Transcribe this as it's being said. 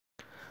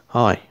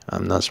Hi,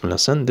 I'm Nazmul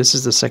Hassan. This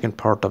is the second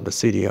part of the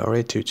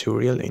CDRA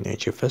tutorial in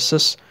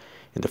HFSS.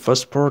 In the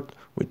first part,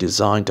 we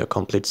designed a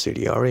complete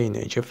CDRA in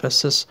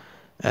HFSS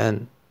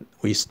and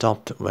we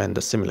stopped when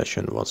the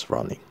simulation was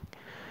running.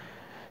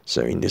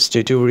 So in this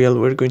tutorial,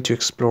 we're going to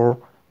explore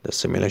the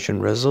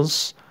simulation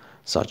results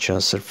such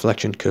as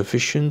reflection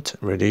coefficient,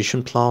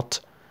 radiation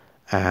plot,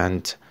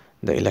 and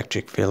the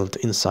electric field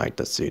inside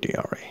the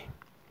CDRA.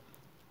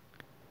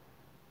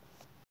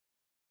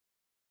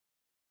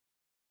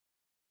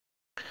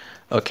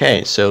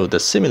 Okay, so the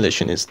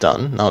simulation is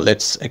done. Now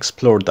let's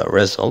explore the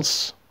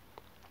results.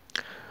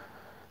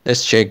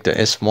 Let's check the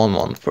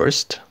S11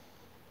 first.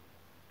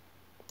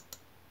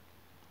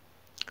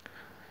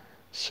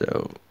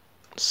 So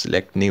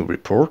select new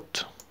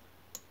report.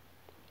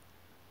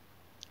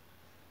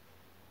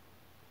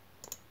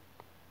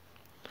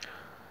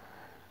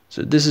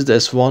 So this is the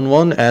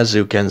S11. As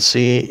you can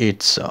see,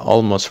 it's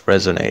almost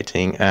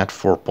resonating at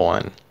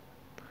 4.2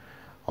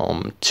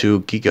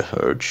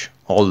 gigahertz,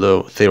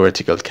 although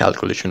theoretical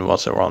calculation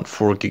was around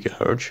 4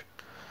 gigahertz.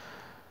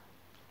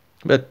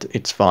 But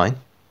it's fine.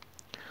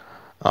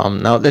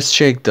 Now let's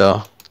check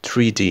the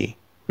 3D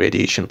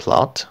radiation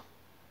plot.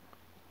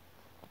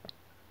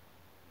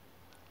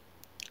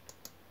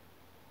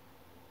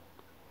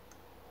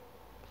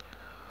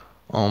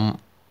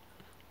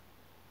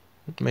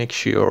 Make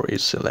sure you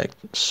select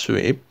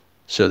sweep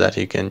so that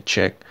you can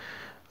check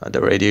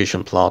the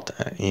radiation plot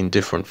in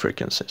different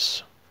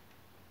frequencies.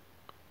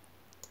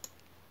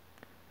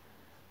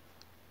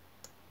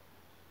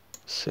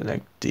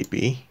 Select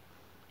dB.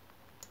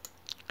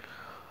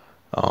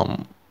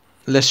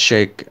 Let's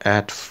check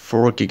at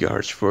 4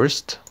 gigahertz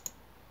first.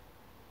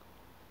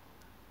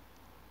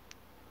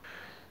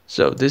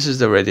 So this is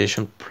the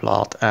radiation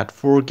plot at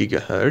 4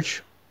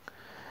 gigahertz,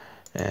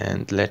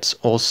 and let's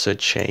also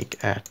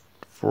check at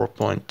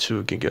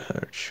 4.2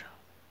 gigahertz.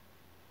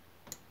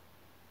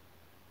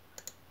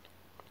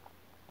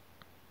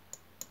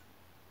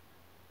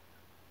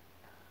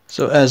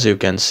 So as you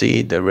can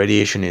see, the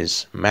radiation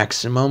is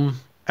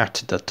maximum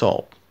at the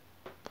top.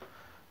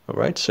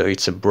 Alright, so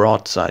it's a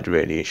broadside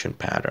radiation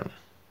pattern.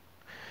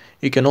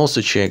 You can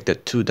also check the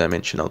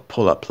two-dimensional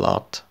polar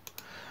plot.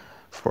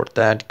 For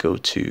that, go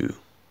to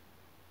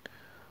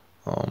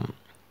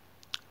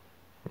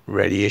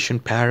radiation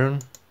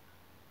pattern,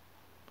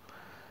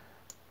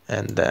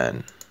 and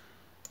then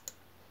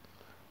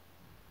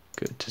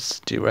go to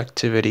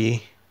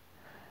directivity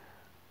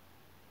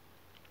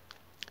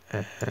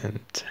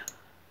and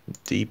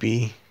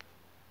dB.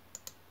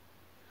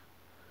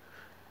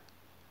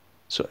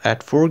 So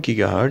at 4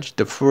 gigahertz,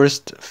 the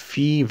first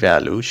phi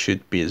value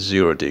should be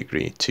 0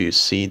 degree to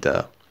see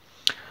the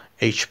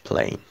H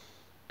plane,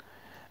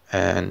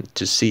 and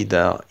to see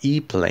the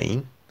E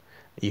plane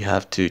you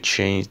have to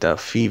change the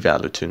phi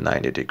value to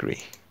 90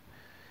 degree.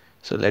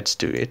 So let's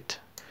do it.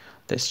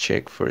 Let's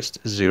check first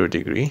 0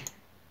 degree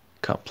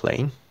cut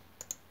plane.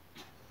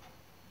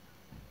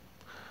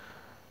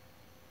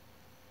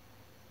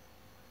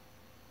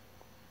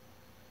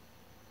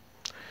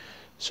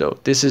 So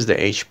this is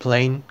the H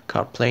plane,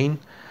 cut plane,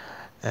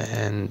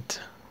 and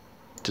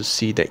to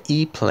see the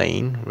E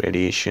plane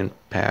radiation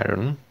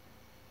pattern,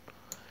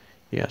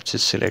 you have to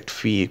select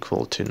phi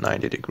equal to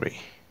 90 degree,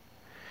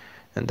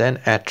 and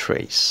then add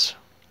trace.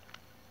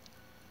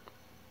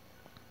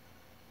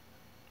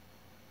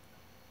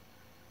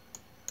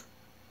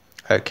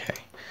 Okay,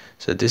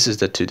 so this is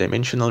the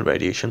two-dimensional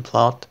radiation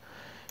plot.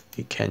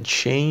 You can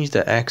change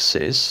the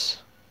axis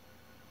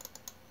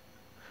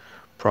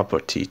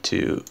property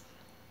to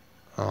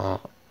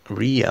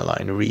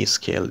realign,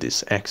 rescale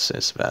this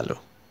axis value.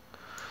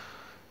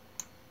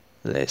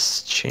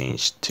 Let's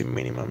change to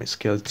minimum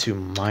scale to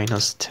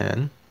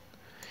 -10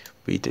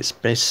 with a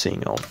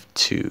spacing of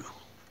 2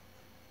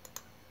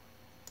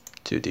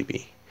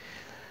 dB.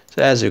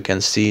 So as you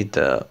can see,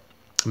 the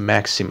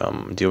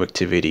maximum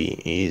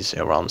directivity is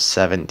around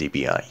 7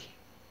 dBi.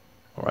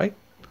 Alright,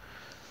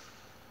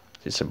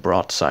 it's a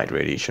broadside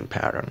radiation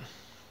pattern.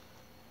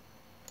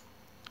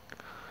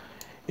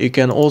 You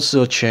can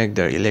also check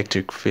the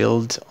electric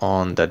field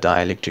on the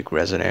dielectric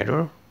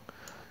resonator.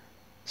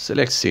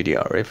 Select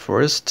CDRA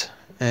first,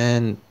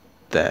 and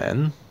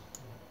then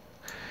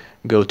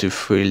go to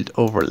field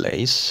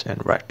overlays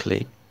and right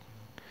click.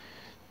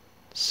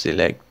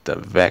 Select the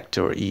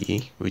vector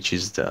E, which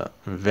is the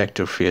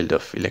vector field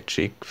of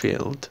electric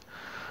field,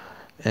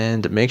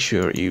 and make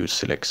sure you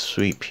select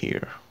sweep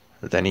here.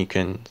 Then you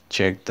can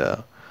check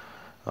the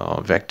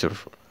vector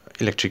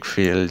electric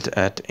field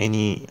at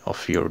any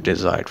of your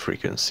desired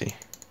frequency.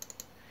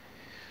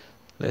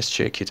 Let's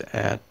check it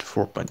at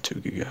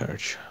 4.2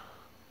 gigahertz.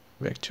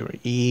 Vector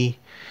E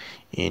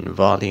in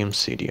volume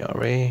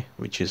CDRA,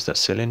 which is the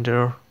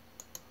cylinder.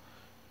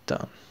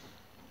 Done.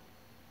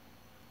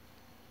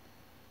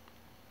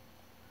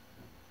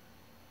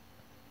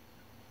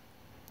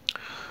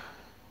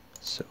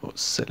 So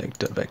select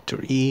the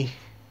vector E.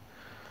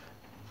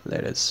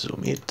 Let us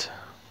zoom it.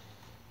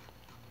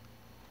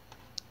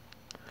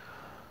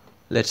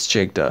 Let's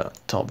check the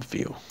top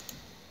view.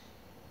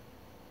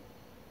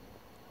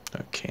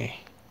 Okay.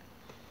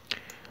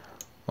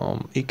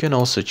 You can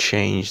also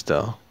change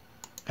the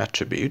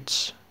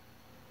attributes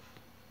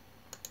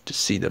to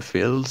see the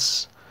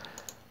fields.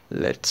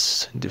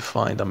 Let's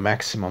define the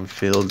maximum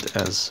field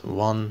as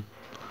 1000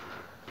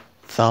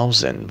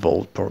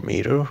 volt per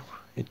meter.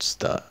 It's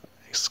the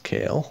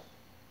scale.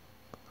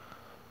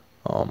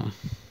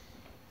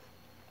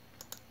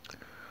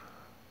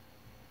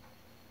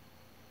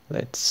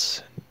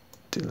 Let's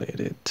delete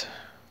it.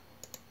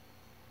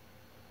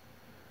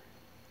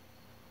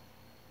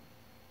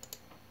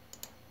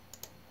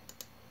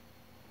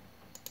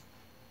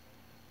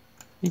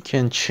 You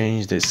can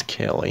change the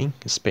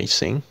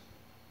spacing.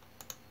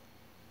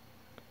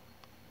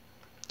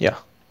 Yeah,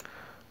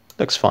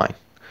 looks fine.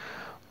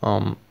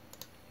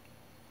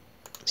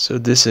 So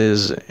this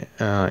is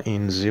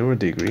in 0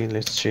 degree.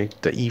 Let's check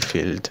the E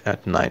field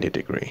at 90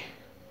 degree.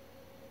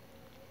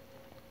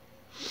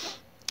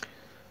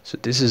 So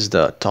this is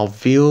the top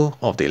view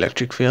of the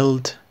electric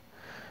field,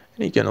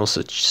 and you can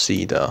also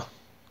see the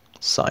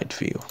side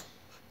view.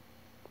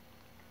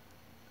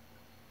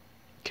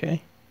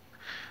 Okay.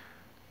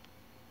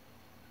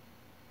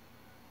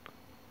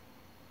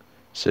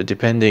 So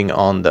depending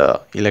on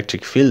the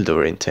electric field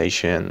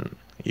orientation,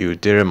 you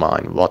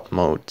determine what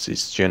modes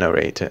is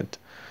generated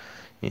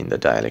in the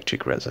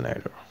dielectric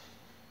resonator.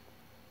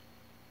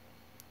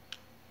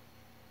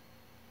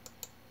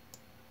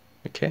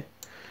 Okay.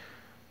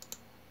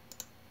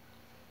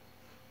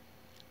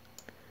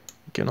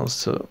 You can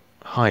also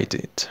hide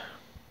it.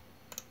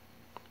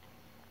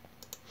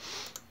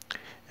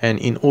 And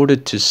in order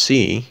to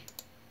see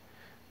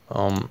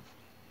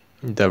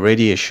the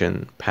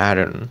radiation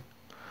pattern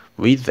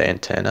with the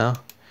antenna,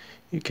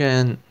 you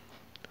can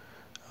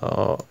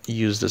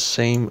use the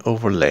same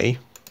overlay,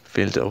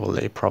 field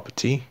overlay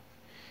property.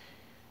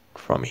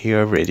 From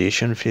here,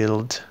 radiation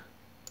field,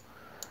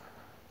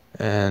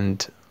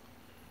 and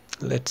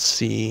let's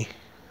see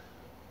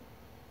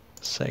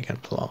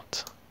second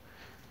plot.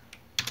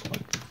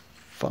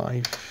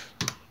 0.5.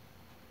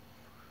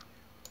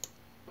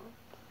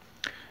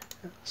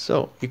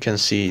 So you can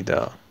see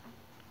the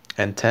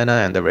antenna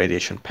and the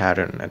radiation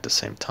pattern at the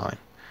same time.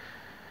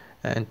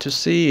 And to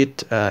see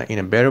it in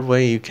a better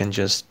way, you can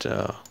just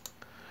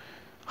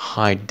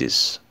hide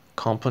these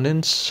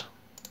components,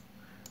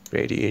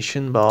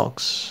 radiation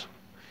box.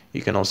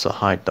 You can also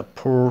hide the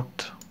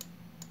port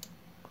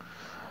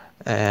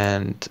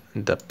and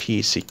the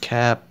PC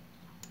cap.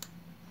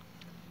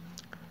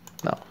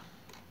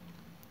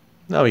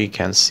 Now you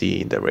can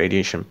see the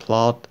radiation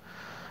plot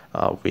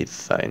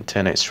with the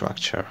antenna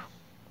structure.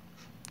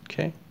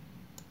 Okay.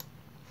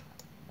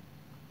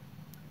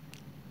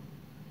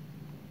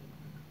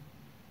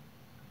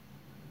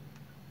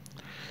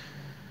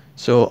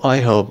 So I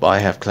hope I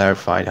have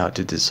clarified how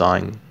to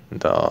design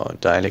the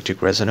dielectric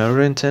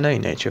resonator antenna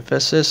in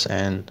HFSS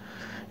and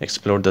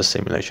explored the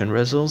simulation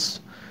results.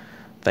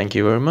 Thank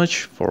you very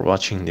much for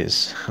watching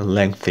this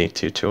lengthy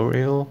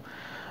tutorial.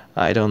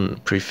 I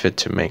don't prefer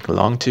to make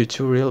long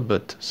tutorial,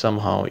 but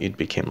somehow it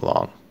became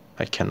long.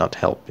 I cannot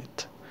help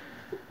it.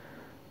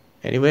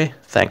 Anyway,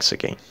 thanks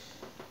again.